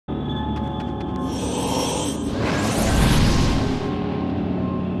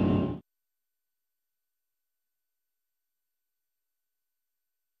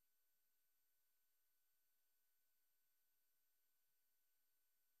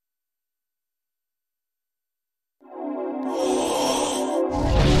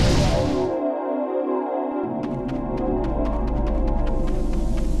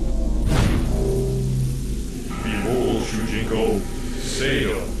Behold, Shujinko,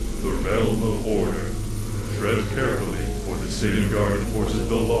 Seidan, the realm of order. Tread carefully, for the Seidan Guard enforces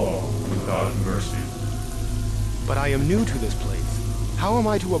the law without mercy. But I am new to this place. How am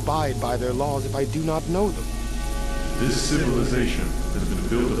I to abide by their laws if I do not know them? This civilization has been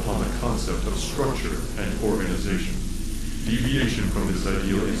built upon the concept of structure and organization. Deviation from this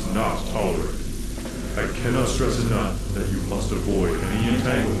ideal is not tolerated. I cannot stress enough that you must avoid any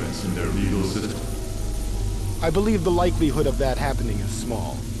entanglements in their legal system. I believe the likelihood of that happening is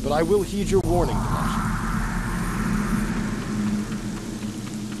small, but I will heed your warning, Damashi.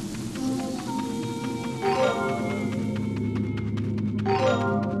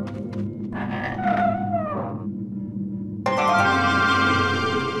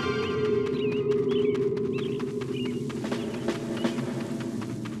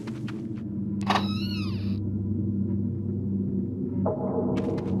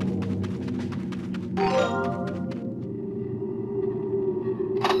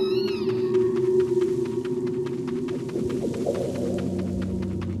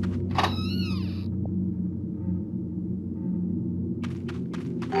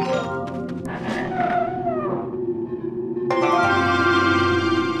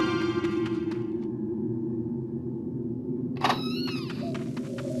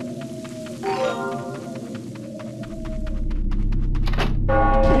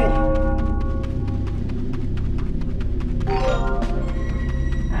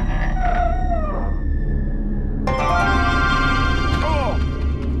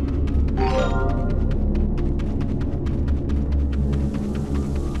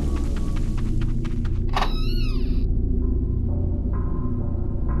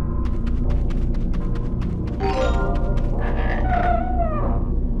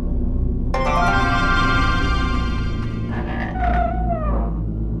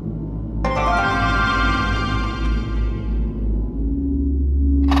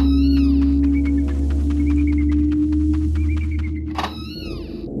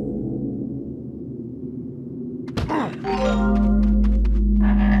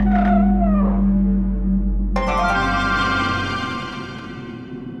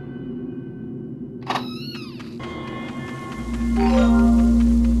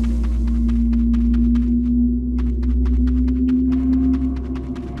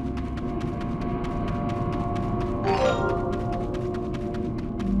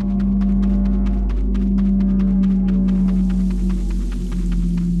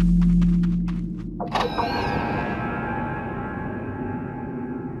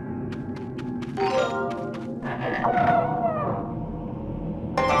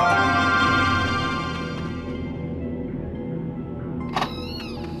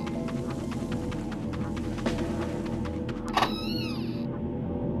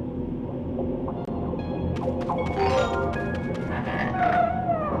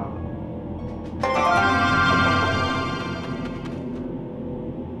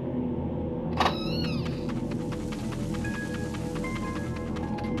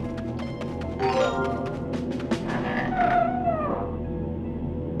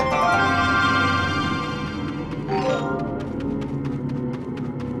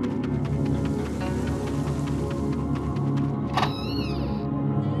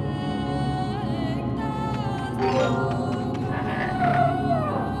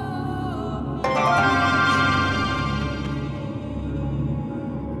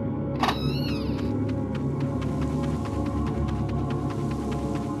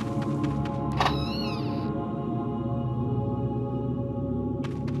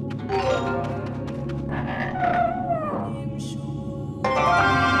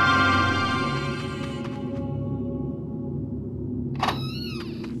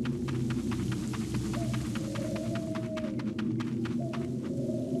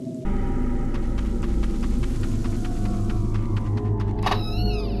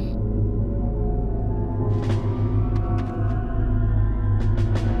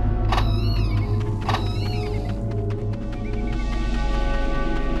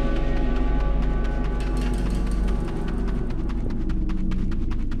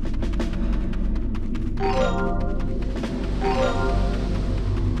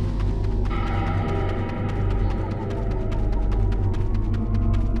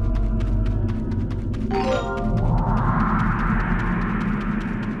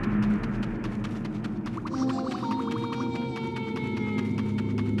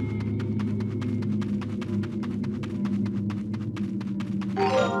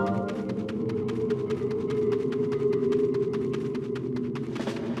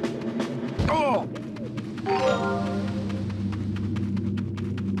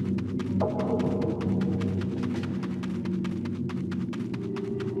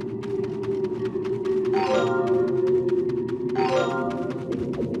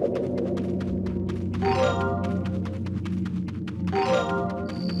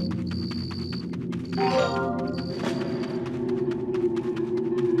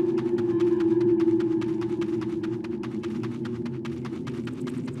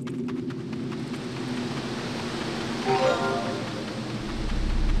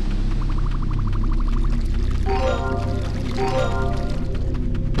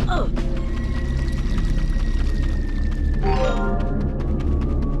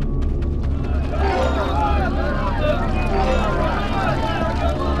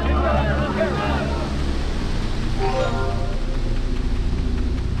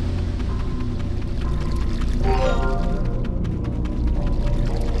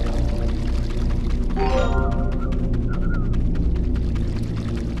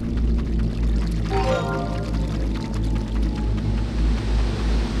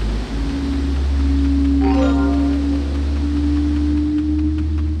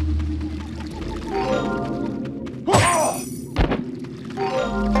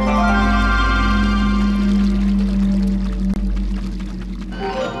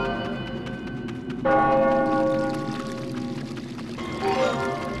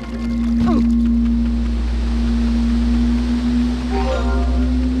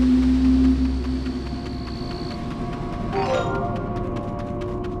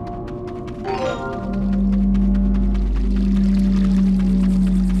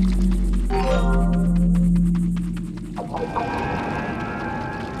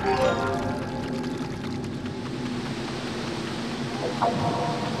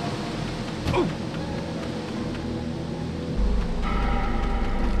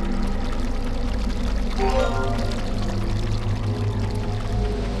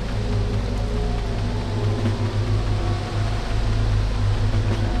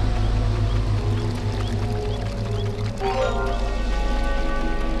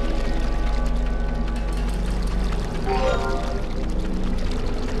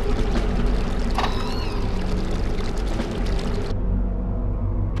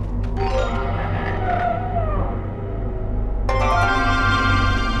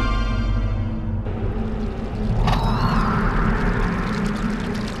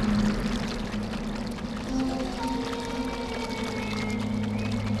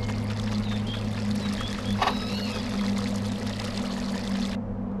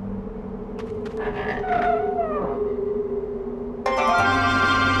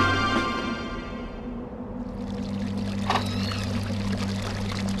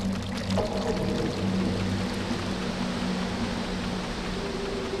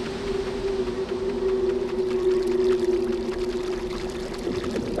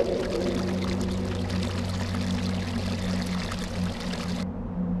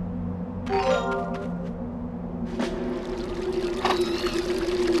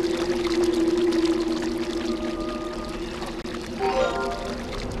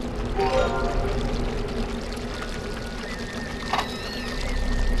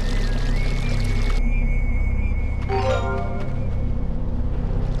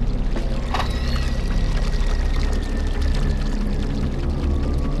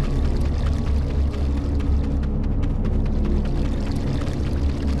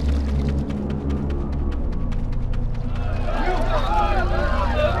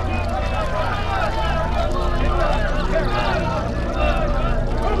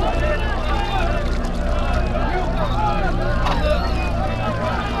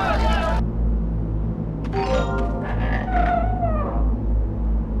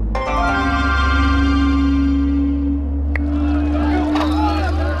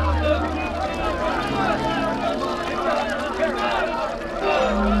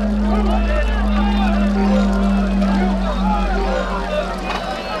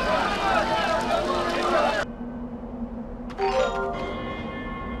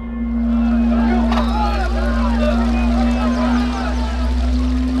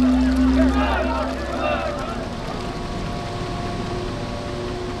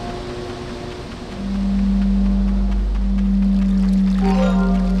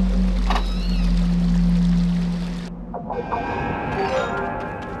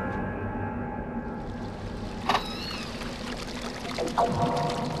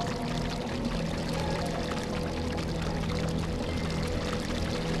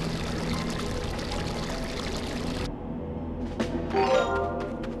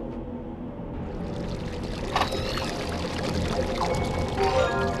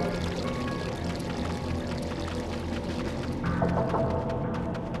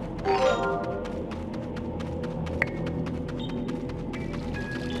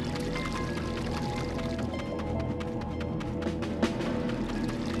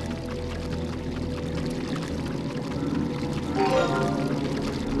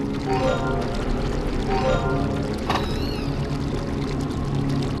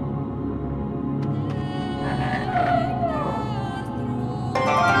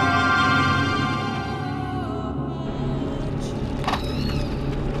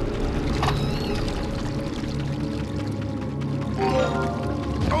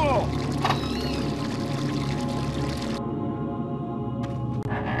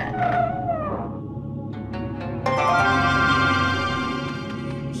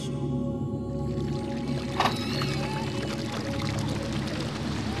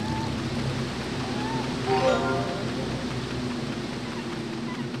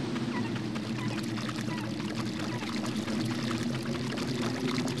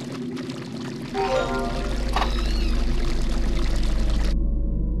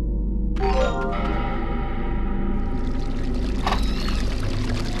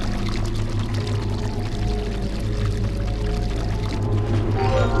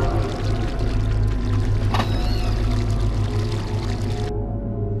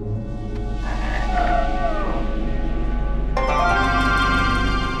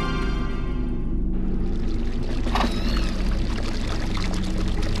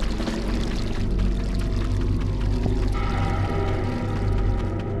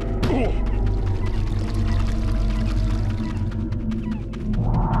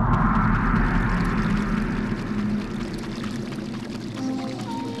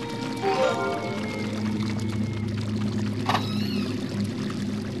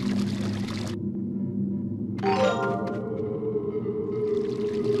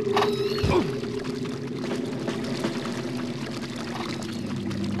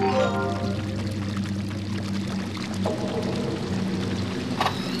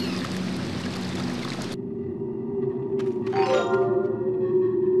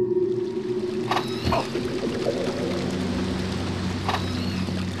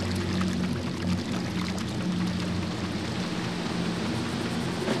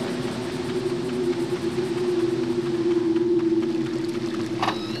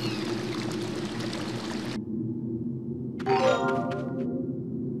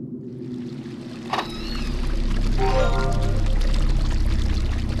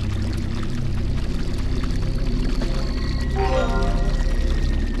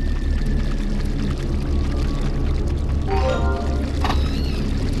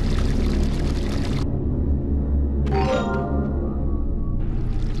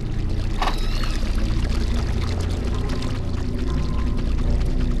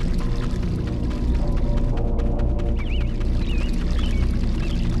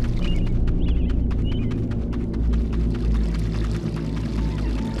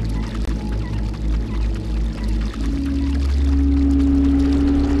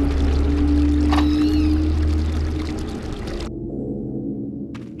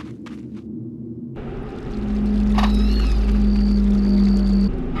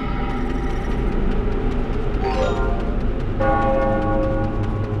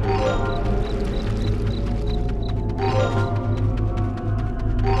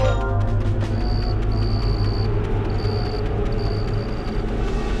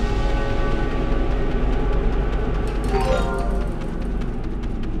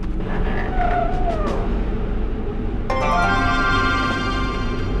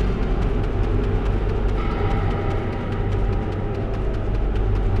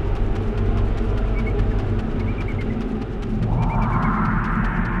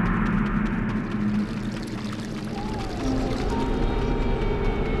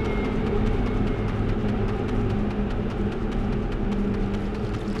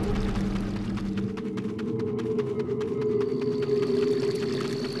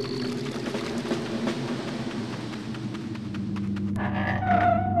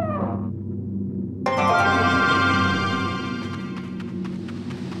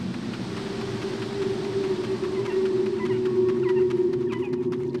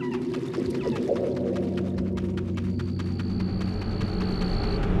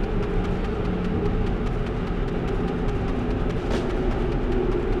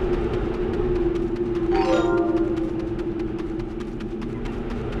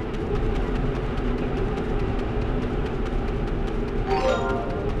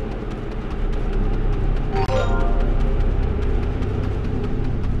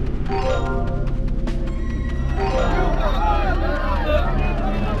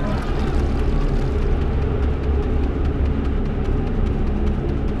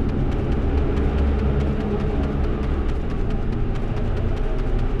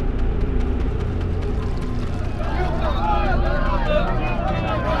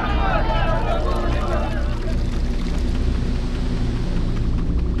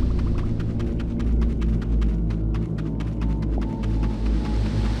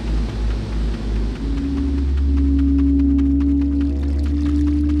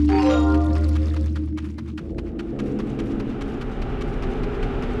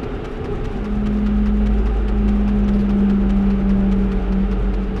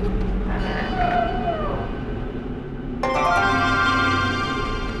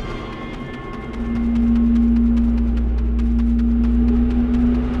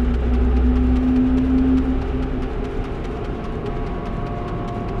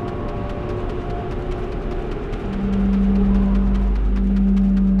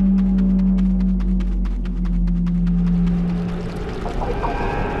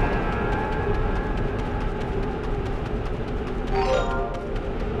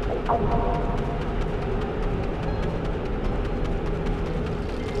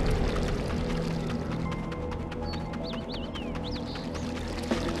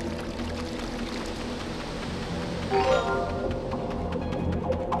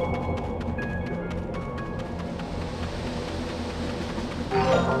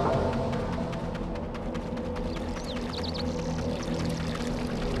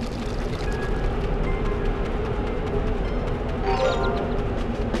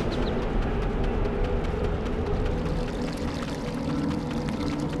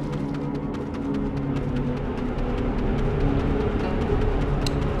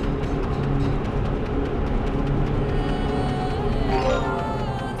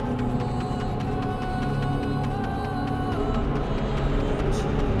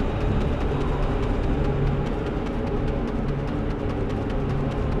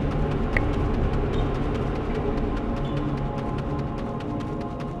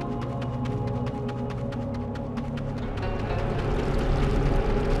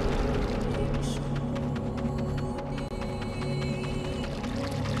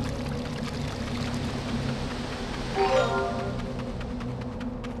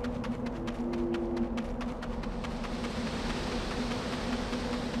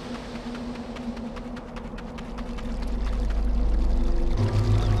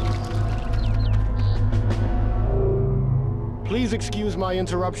 Please excuse my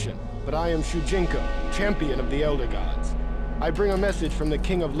interruption, but I am Shujinko, champion of the Elder Gods. I bring a message from the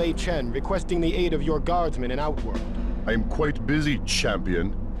King of Lei Chen requesting the aid of your guardsmen in Outworld. I am quite busy,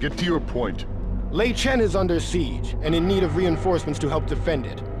 champion. Get to your point. Lei Chen is under siege and in need of reinforcements to help defend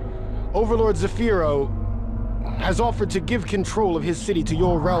it. Overlord Zafiro has offered to give control of his city to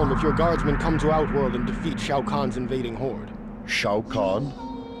your realm if your guardsmen come to Outworld and defeat Shao Kahn's invading horde. Shao Kahn?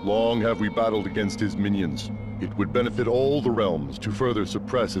 Long have we battled against his minions. It would benefit all the realms to further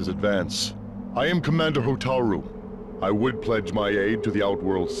suppress his advance. I am Commander Hotaru. I would pledge my aid to the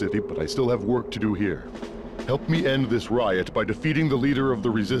Outworld city, but I still have work to do here. Help me end this riot by defeating the leader of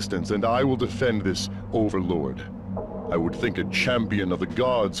the resistance, and I will defend this overlord. I would think a champion of the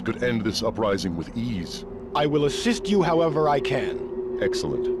gods could end this uprising with ease. I will assist you however I can.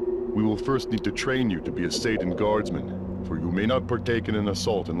 Excellent. We will first need to train you to be a Seidan Guardsman, for you may not partake in an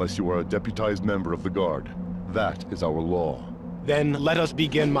assault unless you are a deputized member of the Guard. That is our law. Then let us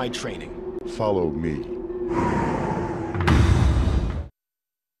begin my training. Follow me.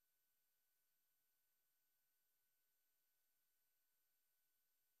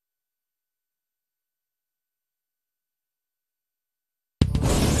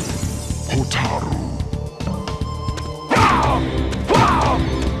 Hotaru.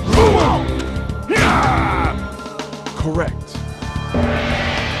 Correct.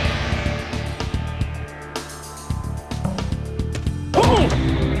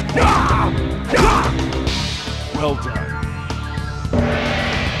 Well done.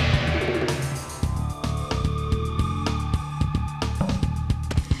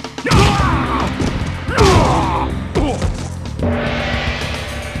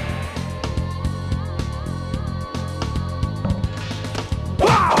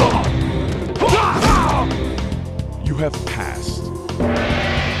 You have passed.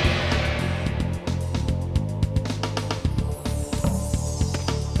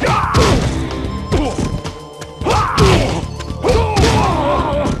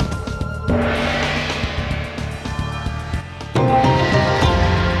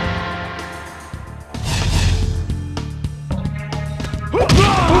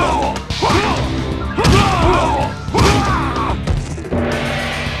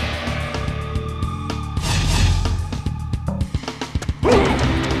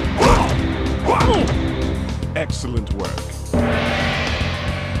 Excellent work.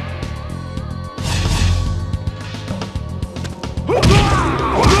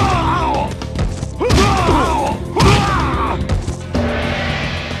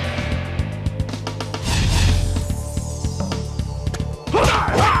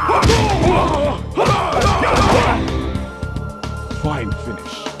 Fine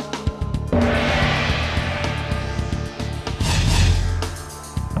finish.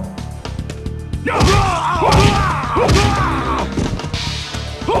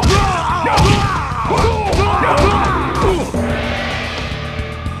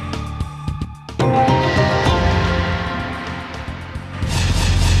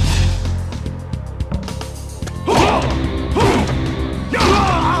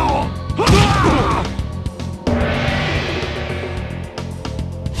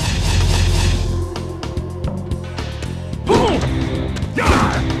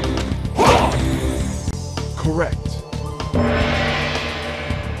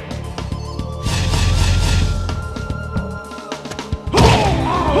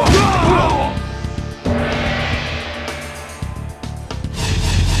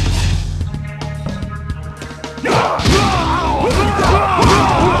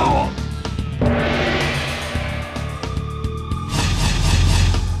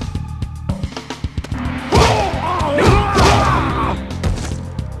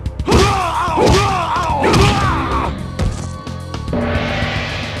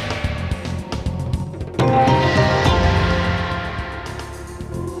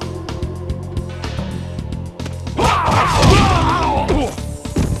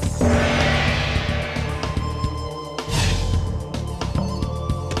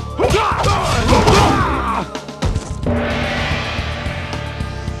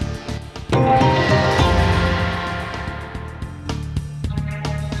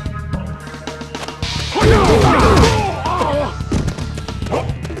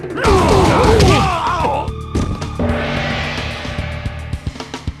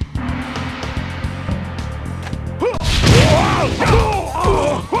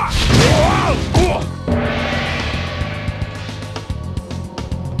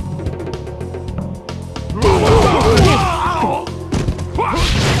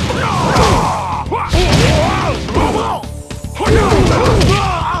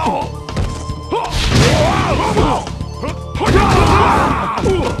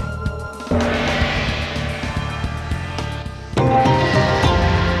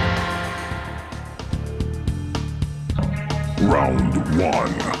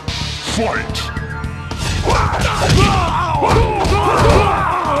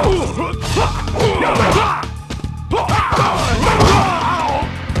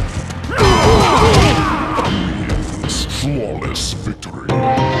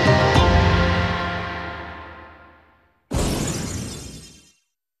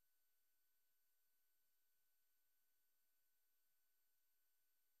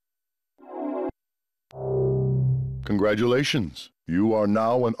 Congratulations. You are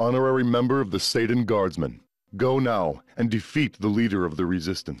now an honorary member of the Seidan Guardsmen. Go now and defeat the leader of the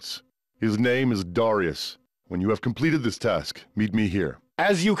resistance. His name is Darius. When you have completed this task, meet me here.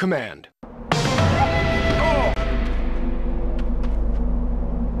 As you command.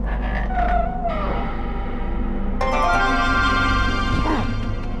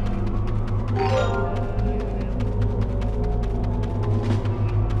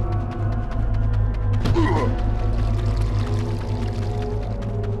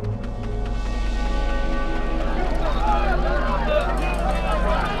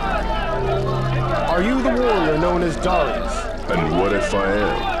 Are you the warrior known as Darius? And what if I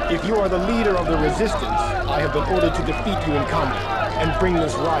am? If you are the leader of the resistance, I have been ordered to defeat you in combat and bring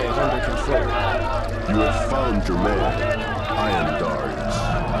this riot under control. You have found your man. I am Darius.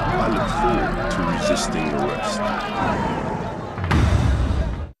 I look forward to resisting arrest.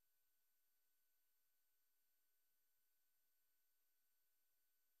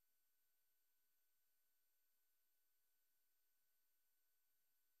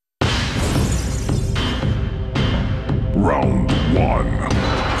 Round 1.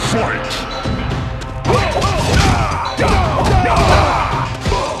 Fight!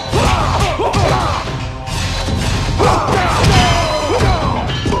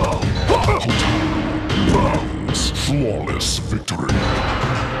 Flawless victory.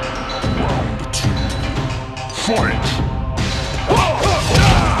 Round 2. Fight!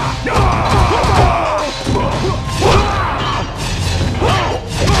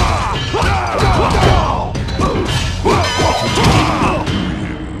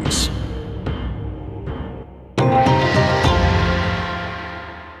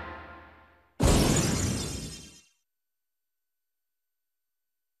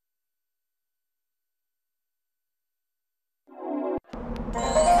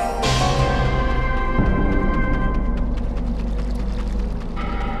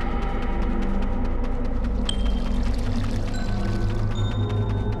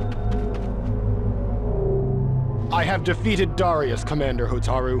 I have defeated Darius, Commander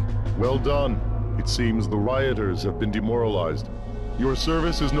Hotaru. Well done. It seems the rioters have been demoralized. Your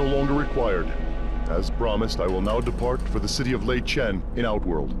service is no longer required. As promised, I will now depart for the city of Lei Chen in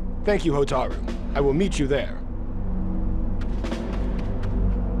Outworld. Thank you, Hotaru. I will meet you there.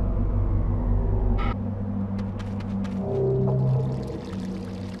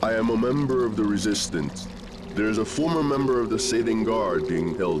 I am a member of the Resistance. There is a former member of the Seidan Guard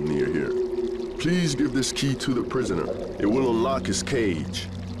being held near here. Please give this key to the prisoner. It will unlock his cage.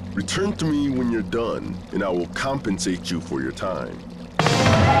 Return to me when you're done, and I will compensate you for your time.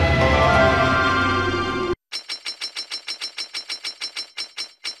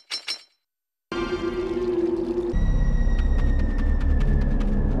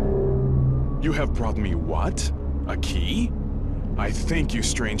 You have brought me what? A key? I thank you,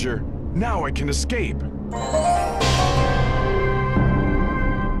 stranger. Now I can escape.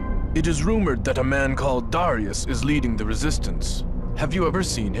 It is rumored that a man called Darius is leading the resistance. Have you ever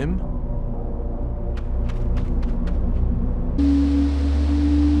seen him?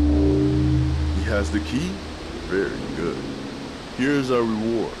 He has the key? Very good. Here's our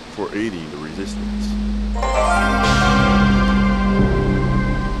reward for aiding the resistance.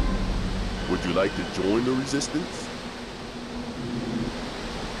 Would you like to join the resistance?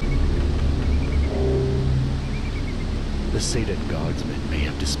 The Seidan Guardsmen may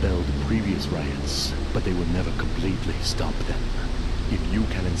have dispelled previous riots, but they will never completely stop them. If you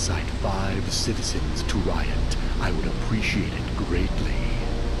can incite 5 citizens to riot, I would appreciate it greatly.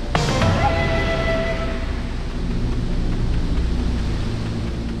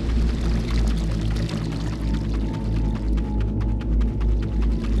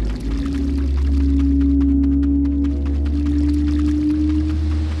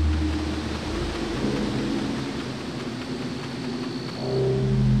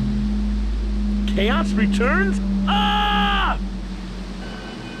 Chaos returns? Ah!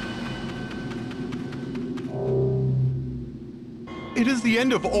 It is the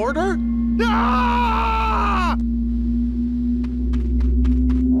end of order? Ah!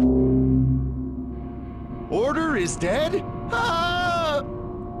 Order is dead? Ah!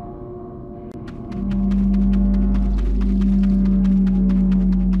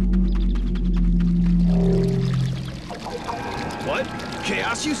 What?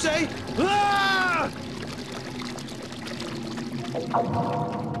 Chaos, you say? Ah!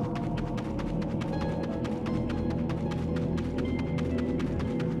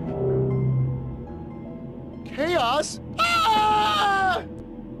 Chaos? Ah!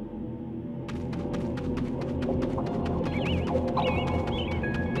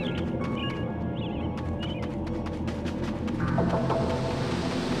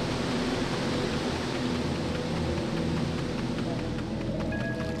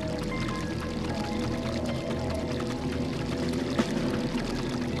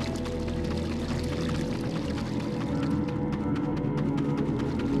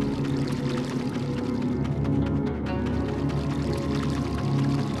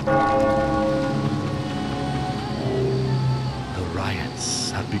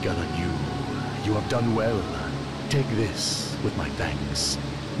 begun anew. You have done well. Take this with my thanks.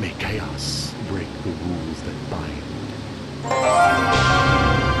 May chaos break the rules that bind.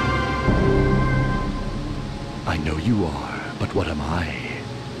 I know you are, but what am I?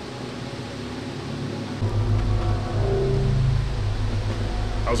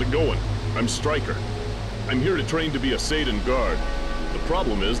 How's it going? I'm Stryker. I'm here to train to be a Seidan Guard. The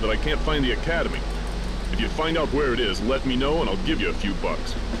problem is that I can't find the academy. If you find out where it is, let me know and I'll give you a few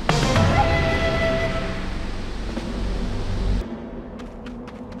bucks.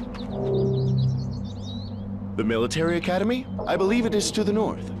 The military academy? I believe it is to the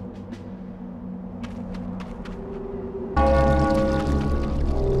north.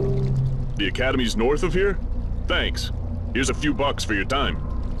 The academy's north of here? Thanks. Here's a few bucks for your time.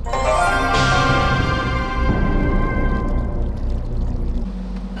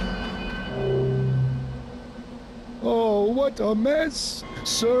 Oh, what a mess!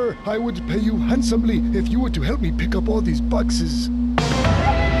 Sir, I would pay you handsomely if you were to help me pick up all these boxes.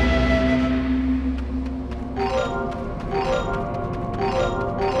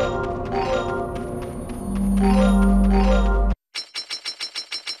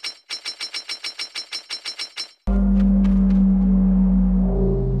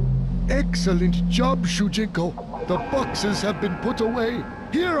 Excellent job, Shujinko. The boxes have been put away.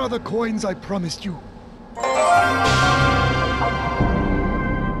 Here are the coins I promised you.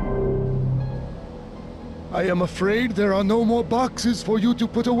 I am afraid there are no more boxes for you to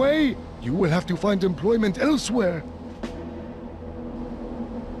put away. You will have to find employment elsewhere.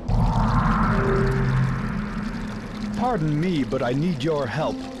 Pardon me, but I need your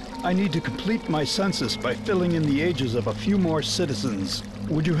help. I need to complete my census by filling in the ages of a few more citizens.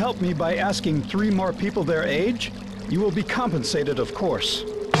 Would you help me by asking 3 more people their age? You will be compensated, of course.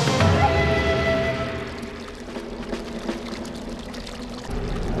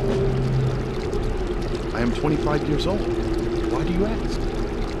 I am 25 years old. Why do you ask?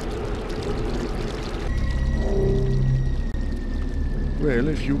 Well,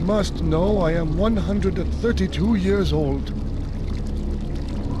 if you must know, I am 132 years old.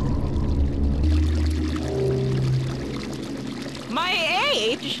 My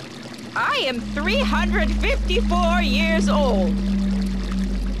age? I am 354 years old.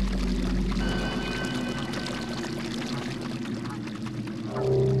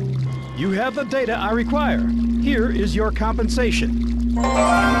 You have the data I require. Here is your compensation.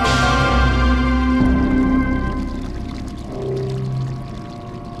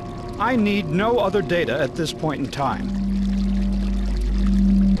 I need no other data at this point in time.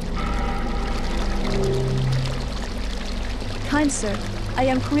 Kind sir, I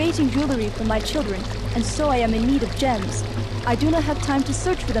am creating jewelry for my children, and so I am in need of gems. I do not have time to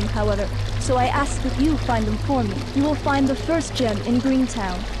search for them, however, so I ask that you find them for me. You will find the first gem in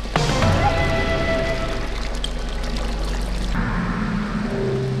Greentown.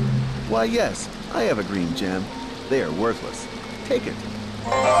 Why, yes, I have a green gem. They are worthless. Take it.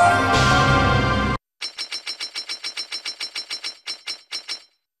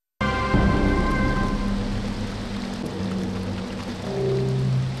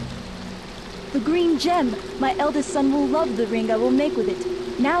 The green gem! My eldest son will love the ring I will make with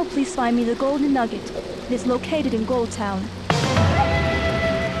it. Now please find me the Gold Nugget. It is located in Gold Town.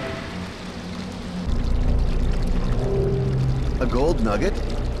 A gold nugget?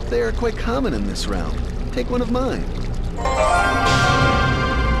 They are quite common in this realm. Take one of mine.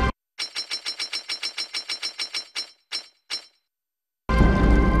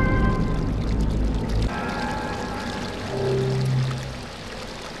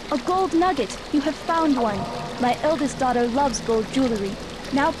 A gold nugget! You have found one. My eldest daughter loves gold jewelry.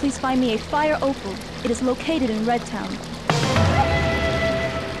 Now please find me a Fire Opal. It is located in Red Town.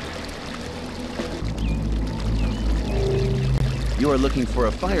 You are looking for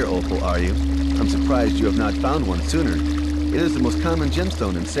a Fire Opal, are you? I'm surprised you have not found one sooner. It is the most common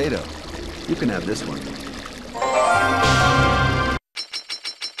gemstone in Seido. You can have this one.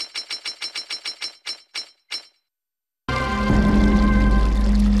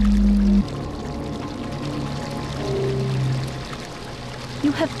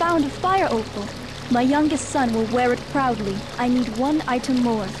 You have found a Fire Opal. My youngest son will wear it proudly. I need one item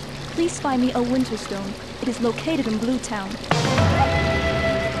more. Please find me a Winter Stone. It is located in Blue Town.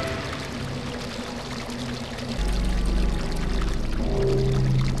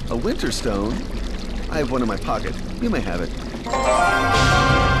 A winter stone? I have one in my pocket. You may have it.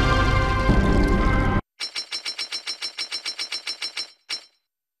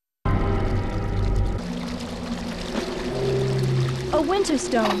 A Winter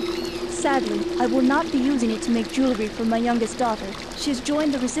Stone. Sadly, I will not be using it to make jewelry for my youngest daughter. She has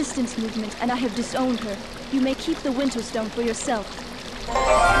joined the resistance movement, and I have disowned her. You may keep the Winterstone for yourself.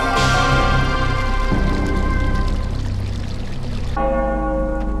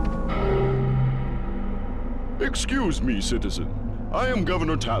 Excuse me, citizen. I am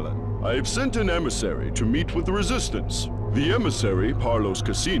Governor Talon. I have sent an emissary to meet with the resistance. The emissary, Parlos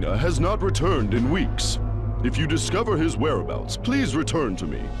Casina, has not returned in weeks. If you discover his whereabouts, please return to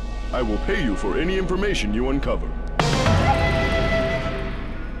me. I will pay you for any information you uncover.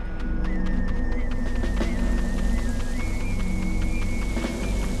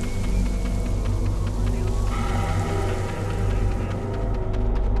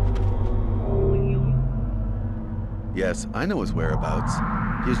 Yes, I know his whereabouts.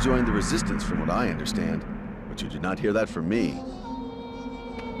 He has joined the resistance from what I understand. But you did not hear that from me.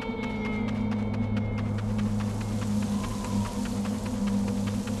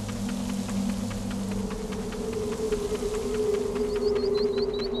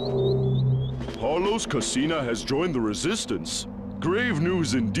 Parlos Casina has joined the resistance? Grave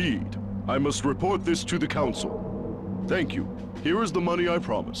news indeed. I must report this to the council. Thank you. Here is the money I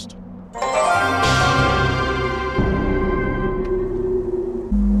promised.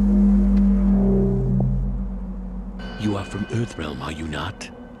 You are from Earthrealm, are you not?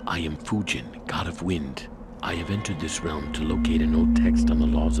 I am Fujin, god of wind. I have entered this realm to locate an old text on the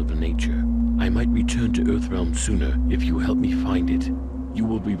laws of nature. I might return to Earthrealm sooner if you help me find it. You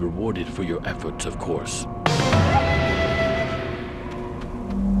will be rewarded for your efforts, of course.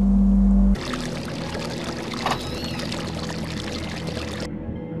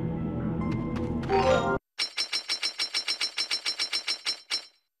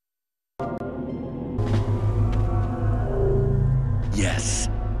 Yes,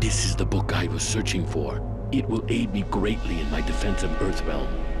 this is the book I was searching for. It will aid me greatly in my defense of Earthrealm.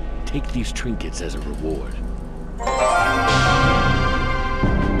 Take these trinkets as a reward.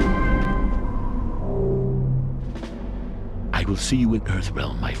 I will see you in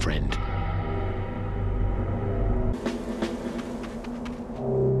Earthrealm, my friend.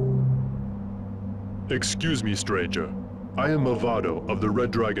 Excuse me, stranger. I am Mavado of the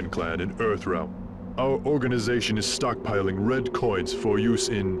Red Dragon Clan in Earthrealm. Our organization is stockpiling red coins for use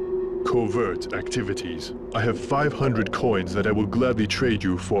in covert activities. I have 500 coins that I will gladly trade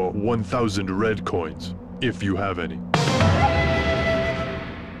you for 1,000 red coins, if you have any.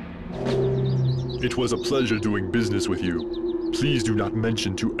 It was a pleasure doing business with you. Please do not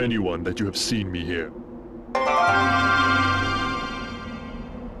mention to anyone that you have seen me here.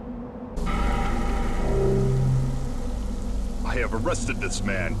 I have arrested this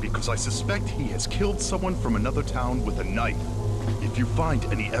man because I suspect he has killed someone from another town with a knife. If you find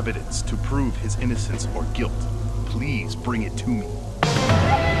any evidence to prove his innocence or guilt, please bring it to me.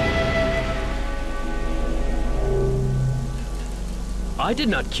 I did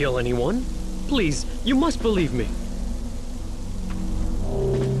not kill anyone. Please, you must believe me.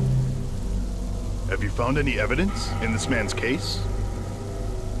 Have you found any evidence in this man's case?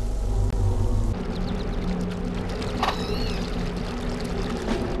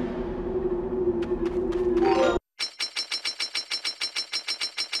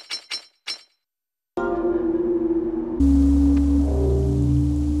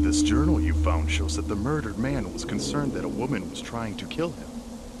 This journal you found shows that the murdered man was concerned that a woman was trying to kill him.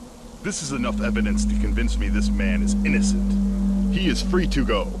 This is enough evidence to convince me this man is innocent. He is free to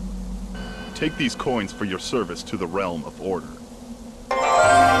go. Take these coins for your service to the realm of order.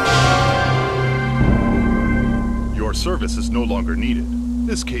 Your service is no longer needed.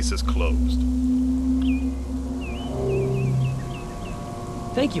 This case is closed.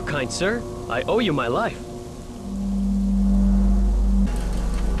 Thank you, kind sir. I owe you my life.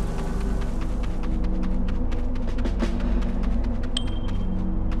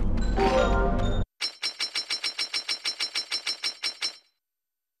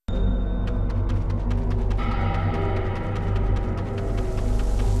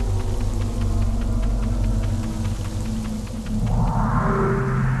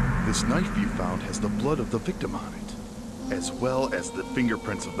 This knife you found has the blood of the victim on it, as well as the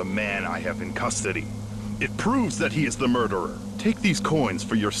fingerprints of the man I have in custody. It proves that he is the murderer. Take these coins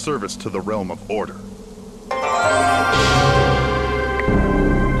for your service to the realm of order.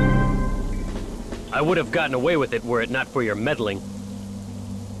 I would have gotten away with it were it not for your meddling.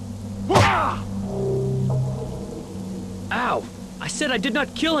 Ow! I said I did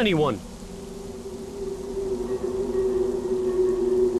not kill anyone!